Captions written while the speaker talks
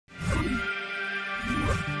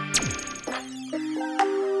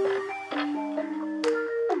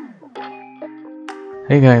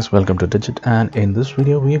Hey guys, welcome to Digit, and in this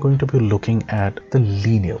video we are going to be looking at the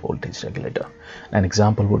linear voltage regulator. An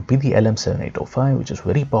example would be the LM7805, which is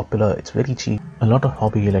very popular. It's very cheap. A lot of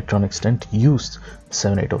hobby electronics tend to use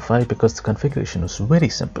 7805 because the configuration is very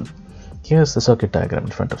simple. Here's the circuit diagram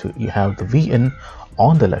in front of you. You have the Vin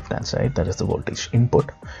on the left hand side, that is the voltage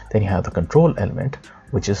input. Then you have the control element,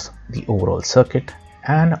 which is the overall circuit,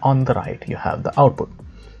 and on the right you have the output.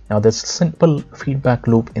 Now there's a simple feedback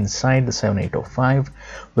loop inside the 7805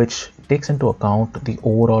 which takes into account the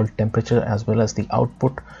overall temperature as well as the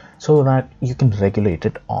output so that you can regulate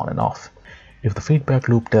it on and off. If the feedback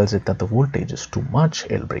loop tells it that the voltage is too much,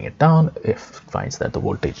 it'll bring it down. If it finds that the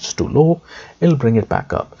voltage is too low, it'll bring it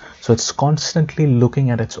back up. So it's constantly looking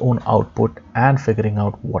at its own output and figuring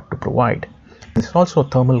out what to provide. There's also a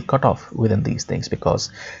thermal cutoff within these things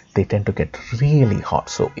because they tend to get really hot.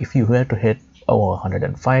 So if you were to hit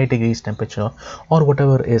 105 degrees temperature or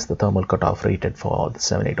whatever is the thermal cutoff rated for the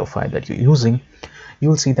 7805 that you're using, you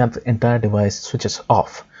will see that the entire device switches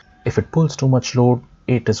off. If it pulls too much load,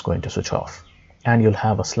 it is going to switch off and you'll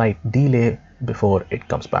have a slight delay before it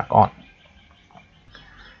comes back on.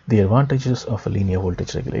 The advantages of a linear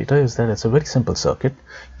voltage regulator is that it's a very simple circuit.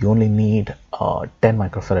 You only need a 10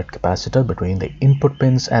 microfarad capacitor between the input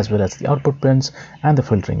pins as well as the output pins, and the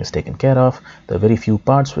filtering is taken care of. There are very few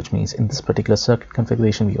parts, which means in this particular circuit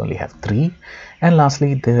configuration we only have 3. And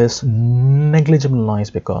lastly, there is negligible noise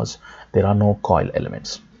because there are no coil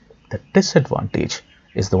elements. The disadvantage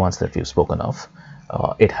is the ones that we've spoken of.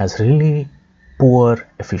 It has really poor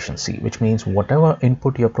efficiency, which means whatever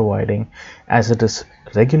input you're providing, as it is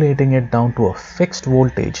regulating it down to a fixed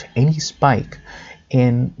voltage, any spike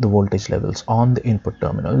in the voltage levels on the input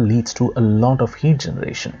terminal leads to a lot of heat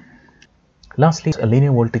generation. Lastly, a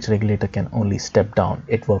linear voltage regulator can only step down.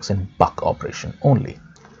 It works in buck operation only.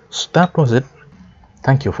 So that was it.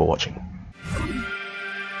 Thank you for watching.